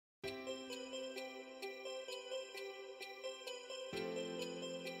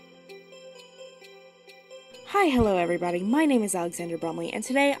Hi, hello everybody, my name is Alexandra Brumley, and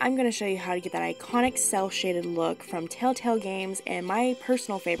today I'm going to show you how to get that iconic cel-shaded look from Telltale Games and my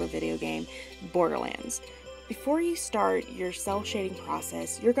personal favorite video game, Borderlands. Before you start your cel-shading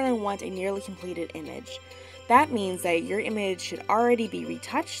process, you're going to want a nearly completed image. That means that your image should already be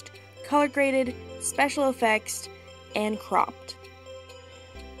retouched, color graded, special effects, and cropped.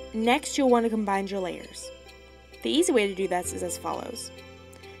 Next, you'll want to combine your layers. The easy way to do this is as follows.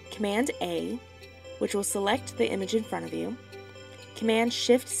 Command A, which will select the image in front of you, Command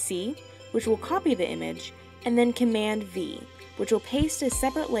Shift C, which will copy the image, and then Command V, which will paste a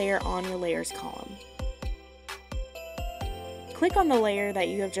separate layer on your layers column. Click on the layer that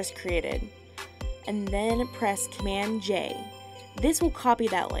you have just created, and then press Command J. This will copy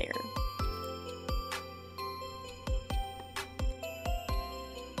that layer.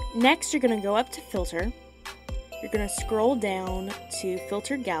 Next, you're going to go up to Filter. You're going to scroll down to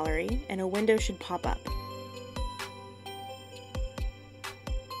Filter Gallery, and a window should pop up.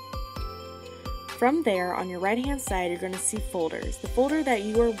 From there, on your right-hand side, you're going to see folders. The folder that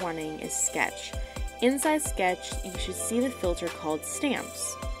you are wanting is Sketch. Inside Sketch, you should see the filter called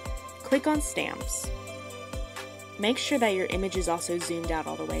Stamps. Click on Stamps. Make sure that your image is also zoomed out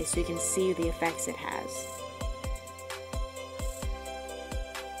all the way so you can see the effects it has.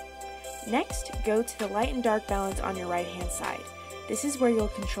 Next, go to the light and dark balance on your right hand side. This is where you'll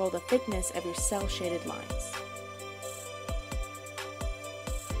control the thickness of your cel-shaded lines.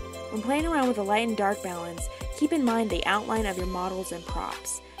 When playing around with the light and dark balance, keep in mind the outline of your models and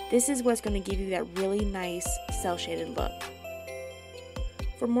props. This is what's going to give you that really nice cel-shaded look.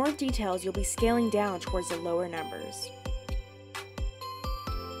 For more details, you'll be scaling down towards the lower numbers.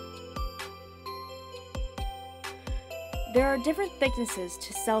 There are different thicknesses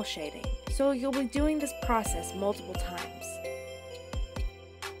to cel shading, so you'll be doing this process multiple times.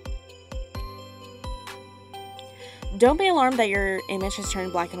 Don't be alarmed that your image has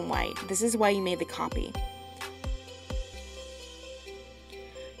turned black and white. This is why you made the copy.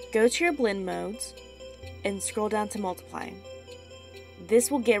 Go to your blend modes and scroll down to multiply. This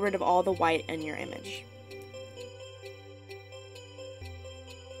will get rid of all the white in your image.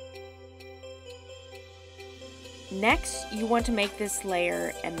 Next, you want to make this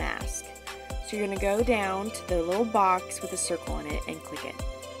layer a mask. So you're going to go down to the little box with a circle in it and click it.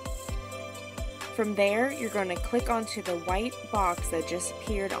 From there, you're going to click onto the white box that just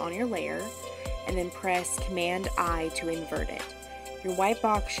appeared on your layer and then press Command I to invert it. Your white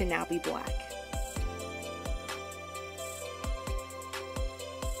box should now be black.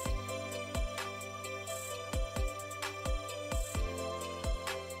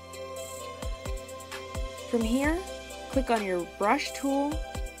 From here, click on your brush tool,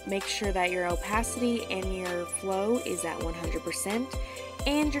 make sure that your opacity and your flow is at 100%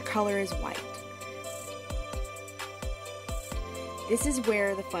 and your color is white. This is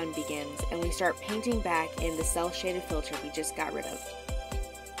where the fun begins and we start painting back in the cel-shaded filter we just got rid of.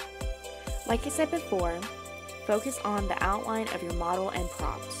 Like I said before, focus on the outline of your model and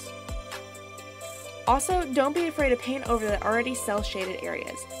props. Also, don't be afraid to paint over the already cel-shaded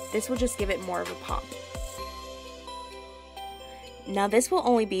areas. This will just give it more of a pop. Now this will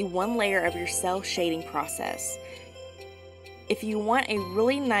only be one layer of your cel shading process. If you want a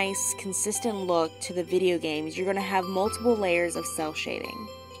really nice, consistent look to the video games, you're going to have multiple layers of cel shading.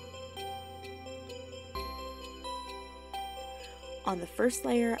 On the first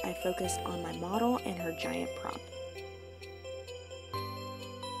layer, I focused on my model and her giant prop.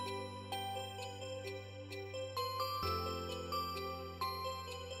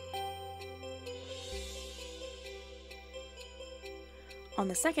 On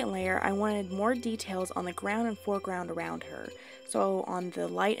the second layer, I wanted more details on the ground and foreground around her, so on the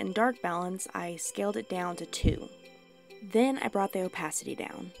light and dark balance, I scaled it down to 2. Then I brought the opacity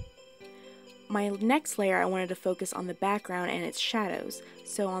down. My next layer, I wanted to focus on the background and its shadows,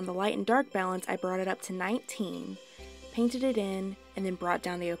 so on the light and dark balance, I brought it up to 19, painted it in, and then brought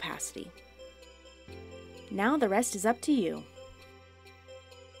down the opacity. Now the rest is up to you.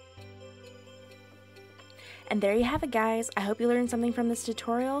 And there you have it, guys. I hope you learned something from this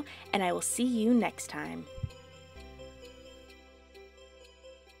tutorial, and I will see you next time.